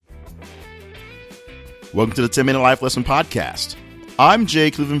Welcome to the 10-Minute Life Lesson Podcast. I'm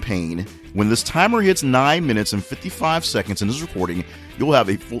Jay Cleveland Payne. When this timer hits 9 minutes and 55 seconds in this recording, you'll have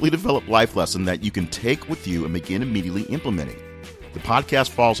a fully developed life lesson that you can take with you and begin immediately implementing. The podcast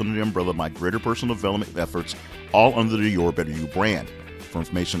falls under the umbrella of my greater personal development efforts, all under the Your Better You brand. For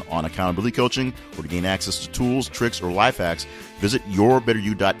information on accountability coaching or to gain access to tools, tricks, or life hacks, visit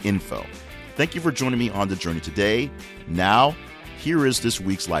yourbetteryou.info. Thank you for joining me on the journey today. Now, here is this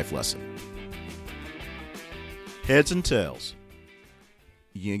week's life lesson. Heads and tails.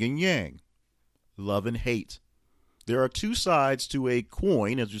 Yin and yang. Love and hate. There are two sides to a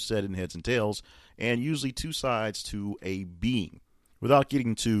coin, as you said in Heads and Tails, and usually two sides to a being. Without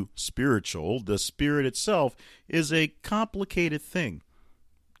getting too spiritual, the spirit itself is a complicated thing.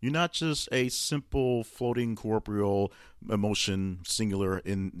 You're not just a simple floating corporeal emotion, singular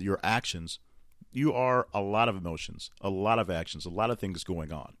in your actions. You are a lot of emotions, a lot of actions, a lot of things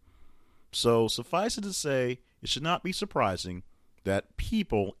going on. So suffice it to say, it should not be surprising that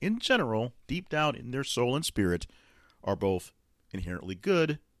people in general, deep down in their soul and spirit, are both inherently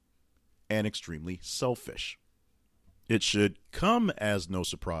good and extremely selfish. It should come as no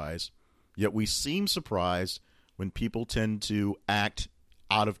surprise, yet we seem surprised when people tend to act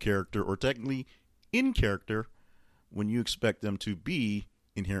out of character or technically in character when you expect them to be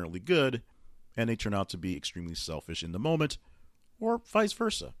inherently good and they turn out to be extremely selfish in the moment, or vice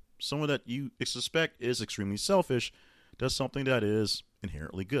versa. Someone that you suspect is extremely selfish does something that is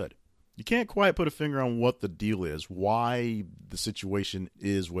inherently good. You can't quite put a finger on what the deal is, why the situation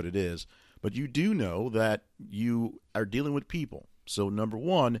is what it is, but you do know that you are dealing with people. So number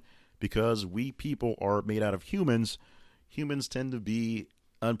one, because we people are made out of humans, humans tend to be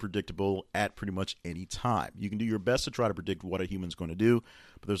unpredictable at pretty much any time. You can do your best to try to predict what a human's going to do,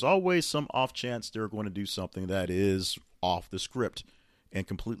 but there's always some off chance they're going to do something that is off the script and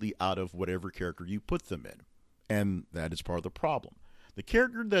completely out of whatever character you put them in. And that is part of the problem. The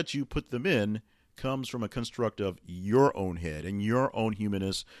character that you put them in comes from a construct of your own head, and your own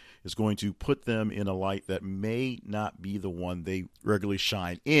humanness is going to put them in a light that may not be the one they regularly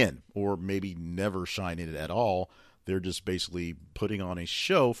shine in, or maybe never shine in it at all. They're just basically putting on a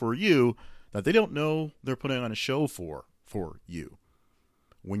show for you that they don't know they're putting on a show for you.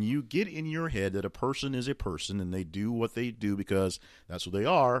 When you get in your head that a person is a person and they do what they do because that's who they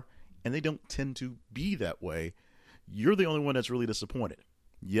are, and they don't tend to be that way, you're the only one that's really disappointed.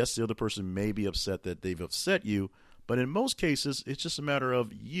 Yes, the other person may be upset that they've upset you, but in most cases, it's just a matter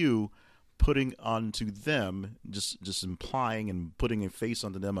of you putting onto them, just implying and putting a face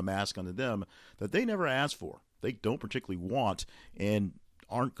onto them, a mask onto them that they never asked for. They don't particularly want and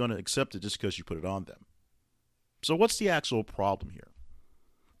aren't going to accept it just because you put it on them. So what's the actual problem here?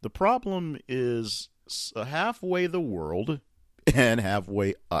 The problem is halfway the world and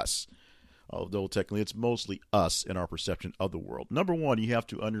halfway us. Although technically it's mostly us in our perception of the world. Number one, you have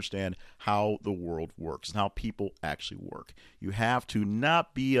to understand how the world works and how people actually work. You have to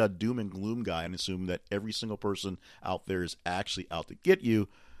not be a doom and gloom guy and assume that every single person out there is actually out to get you,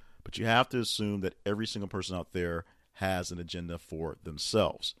 but you have to assume that every single person out there has an agenda for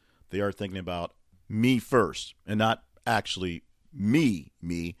themselves. They are thinking about me first, and not actually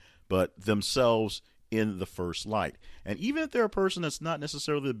me, but themselves in the first light. And even if they're a person that's not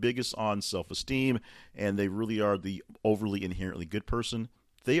necessarily the biggest on self-esteem and they really are the overly inherently good person,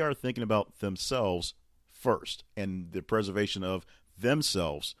 they are thinking about themselves first and the preservation of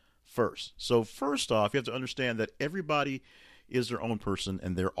themselves first. So first off, you have to understand that everybody is their own person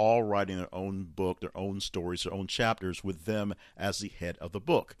and they're all writing their own book, their own stories, their own chapters with them as the head of the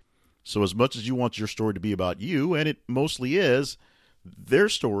book. So as much as you want your story to be about you, and it mostly is, their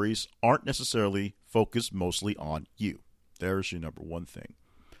stories aren't necessarily focused mostly on you. There's your number one thing.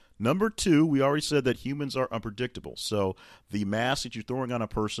 Number two, we already said that humans are unpredictable. So the mask that you're throwing on a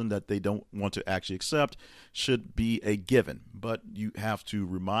person that they don't want to actually accept should be a given. But you have to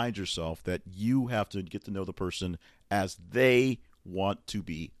remind yourself that you have to get to know the person as they want to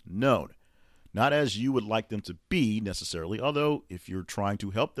be known. Not as you would like them to be necessarily, although if you're trying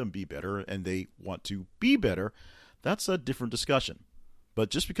to help them be better and they want to be better, that's a different discussion. But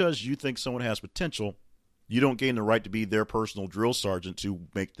just because you think someone has potential, you don't gain the right to be their personal drill sergeant to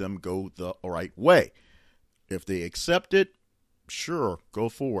make them go the right way. If they accept it, sure, go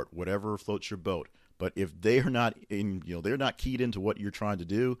for it, whatever floats your boat. But if they are not they're not keyed into what you're trying to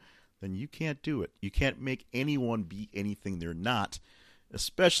do, then you can't do it. You can't make anyone be anything they're not,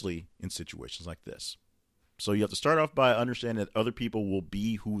 especially in situations like this. So you have to start off by understanding that other people will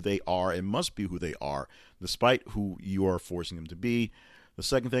be who they are and must be who they are, despite who you are forcing them to be. The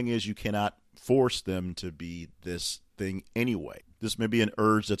second thing is you cannot force them to be this thing anyway. This may be an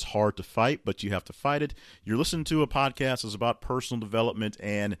urge that's hard to fight, but you have to fight it. You're listening to a podcast that's about personal development,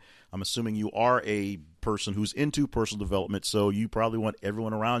 and I'm assuming you are a person who's into personal development, so you probably want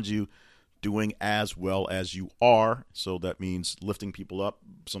everyone around you doing as well as you are. So that means lifting people up,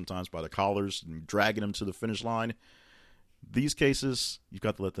 sometimes by the collars, and dragging them to the finish line. These cases, you've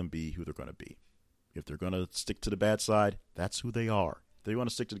got to let them be who they're going to be. If they're going to stick to the bad side, that's who they are. If they want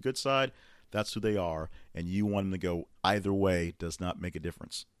to stick to the good side, that's who they are. And you want them to go either way does not make a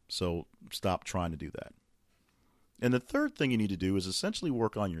difference. So stop trying to do that. And the third thing you need to do is essentially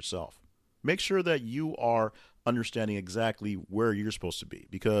work on yourself. Make sure that you are understanding exactly where you're supposed to be.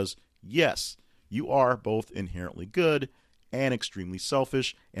 Because, yes, you are both inherently good and extremely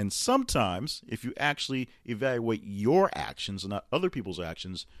selfish. And sometimes, if you actually evaluate your actions and not other people's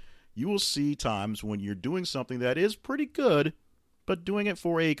actions, you will see times when you're doing something that is pretty good, but doing it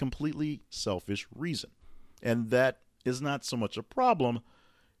for a completely selfish reason. And that is not so much a problem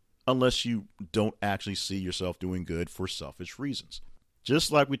unless you don't actually see yourself doing good for selfish reasons.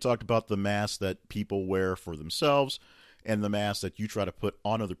 Just like we talked about the mask that people wear for themselves and the mask that you try to put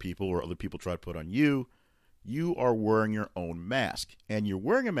on other people or other people try to put on you, you are wearing your own mask. And you're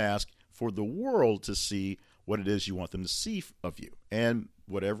wearing a mask for the world to see what it is you want them to see of you. And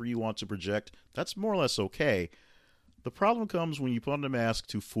whatever you want to project, that's more or less okay. The problem comes when you put on a mask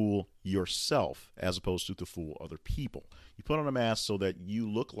to fool yourself as opposed to fool other people. You put on a mask so that you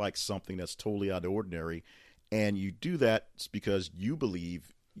look like something that's totally out of the ordinary, and you do that because you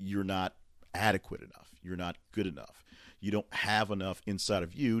believe you're not adequate enough. You're not good enough. You don't have enough inside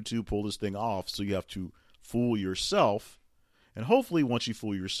of you to pull this thing off, so you have to fool yourself. And hopefully once you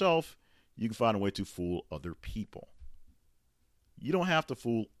fool yourself, you can find a way to fool other people. You don't have to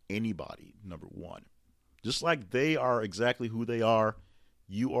fool anybody, number one. Just like they are exactly who they are,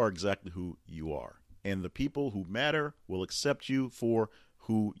 you are exactly who you are. And the people who matter will accept you for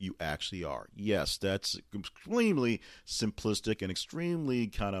who you actually are. Yes, that's extremely simplistic and extremely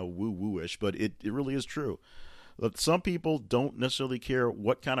kind of woo-woo-ish, but it really is true. But some people don't necessarily care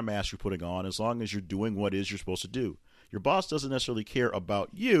what kind of mask you're putting on as long as you're doing what it is you're supposed to do. Your boss doesn't necessarily care about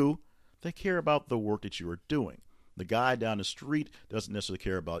you. They care about the work that you are doing. The guy down the street doesn't necessarily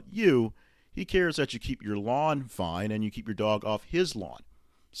care about you. He cares that you keep your lawn fine and you keep your dog off his lawn.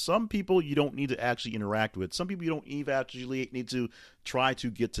 Some people you don't need to actually interact with. Some people you don't even actually need to try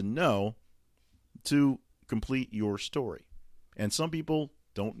to get to know to complete your story. And some people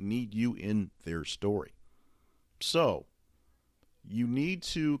don't need you in their story. So, you need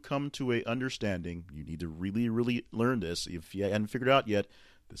to come to a understanding. You need to really, really learn this. If you hadn't figured it out yet,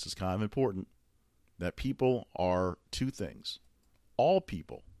 this is kind of important. That people are two things. All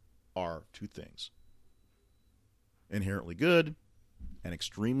people are two things. Inherently good and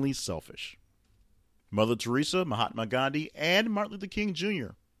extremely selfish. Mother Teresa, Mahatma Gandhi, and Martin Luther King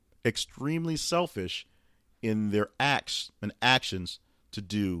Jr. extremely selfish in their acts and actions to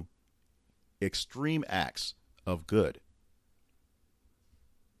do extreme acts of good.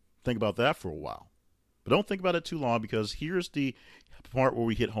 Think about that for a while. But don't think about it too long, because here's the part where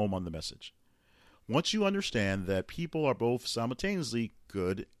we hit home on the message. Once you understand that people are both simultaneously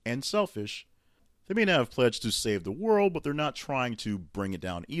good and selfish, they may not have pledged to save the world, but they're not trying to bring it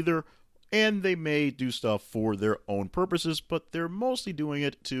down either. And they may do stuff for their own purposes, but they're mostly doing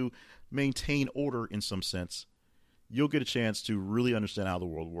it to maintain order in some sense. You'll get a chance to really understand how the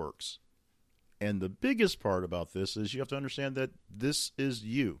world works. And the biggest part about this is you have to understand that this is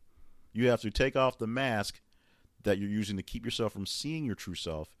you. You have to take off the mask that you're using to keep yourself from seeing your true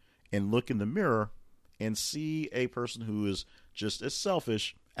self and look in the mirror and see a person who is just as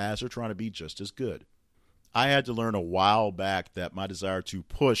selfish as they're trying to be just as good. I had to learn a while back that my desire to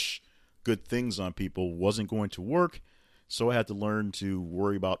push good things on people wasn't going to work, so I had to learn to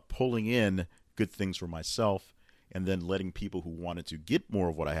worry about pulling in good things for myself and then letting people who wanted to get more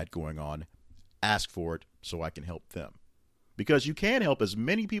of what I had going on ask for it so I can help them. Because you can help as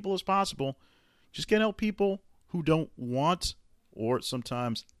many people as possible, just can't help people who don't want or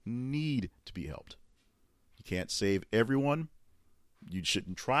sometimes need to be helped. You can't save everyone. You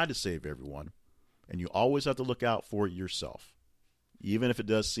shouldn't try to save everyone. And you always have to look out for yourself. Even if it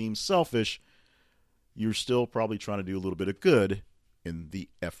does seem selfish, you're still probably trying to do a little bit of good in the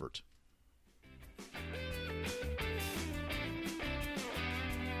effort.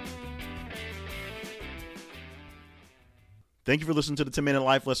 Thank you for listening to the 10-Minute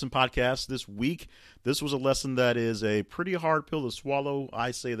Life Lesson Podcast this week. This was a lesson that is a pretty hard pill to swallow. I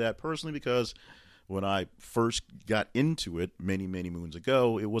say that personally because when I first got into it many, many moons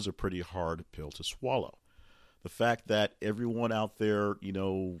ago, it was a pretty hard pill to swallow. The fact that everyone out there,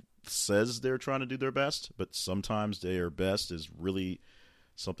 says they're trying to do their best, but sometimes their best is really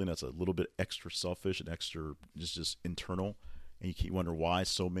something that's a little bit extra selfish and extra just internal. And you keep wondering why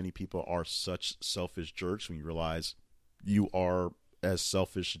so many people are such selfish jerks when you realize you are as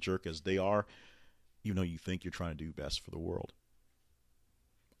selfish a jerk as they are, even though you think you're trying to do best for the world.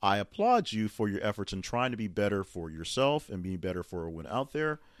 I applaud you for your efforts in trying to be better for yourself and being better for everyone out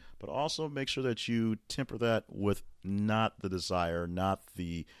there, but also make sure that you temper that with not the desire, not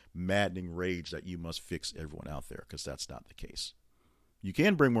the maddening rage that you must fix everyone out there, because that's not the case. You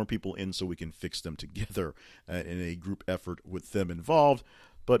can bring more people in so we can fix them together in a group effort with them involved,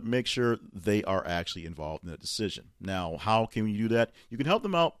 but make sure they are actually involved in that decision. Now, how can you do that? You can help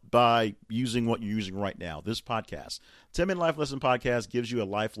them out by using what you're using right now, this podcast. 10-Minute Life Lesson Podcast gives you a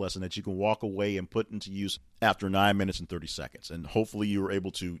life lesson that you can walk away and put into use after 9 minutes and 30 seconds. And hopefully you were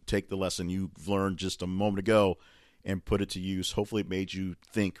able to take the lesson you've learned just a moment ago and put it to use. Hopefully it made you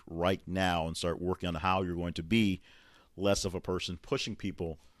think right now and start working on how you're going to be less of a person pushing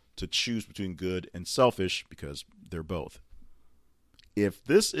people to choose between good and selfish, because they're both. If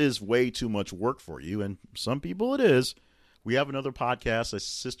this is way too much work for you, and some people it is, we have another podcast, a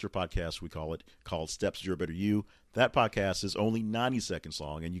sister podcast we call it, called Steps to Your Better You. That podcast is only 90 seconds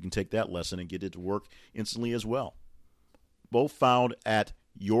long, and you can take that lesson and get it to work instantly as well. Both found at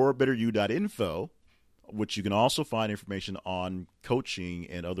yourbetteryou.info, which you can also find information on coaching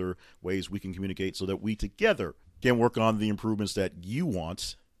and other ways we can communicate so that we together can work on the improvements that you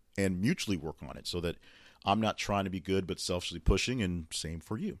want and mutually work on it, so that I'm not trying to be good but selfishly pushing, and same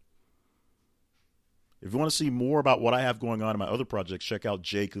for you. If you want to see more about what I have going on in my other projects, check out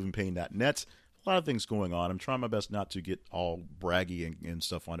jclevelandpayne.net. A lot of things going on. I'm trying my best not to get all braggy and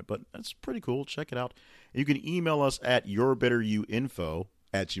stuff on it, but that's pretty cool. Check it out. You can email us at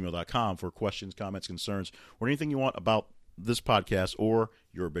yourbetteryouinfo@gmail.com for questions, comments, concerns, or anything you want about this podcast or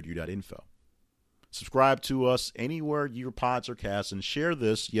yourbetteryou.info. Subscribe to us anywhere your pods are cast, and share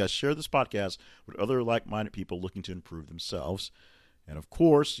this podcast with other like-minded people looking to improve themselves. And of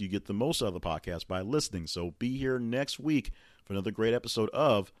course, you get the most out of the podcast by listening. So be here next week for another great episode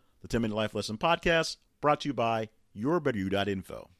of the 10-Minute Life Lesson Podcast, brought to you by yourbetteryou.info.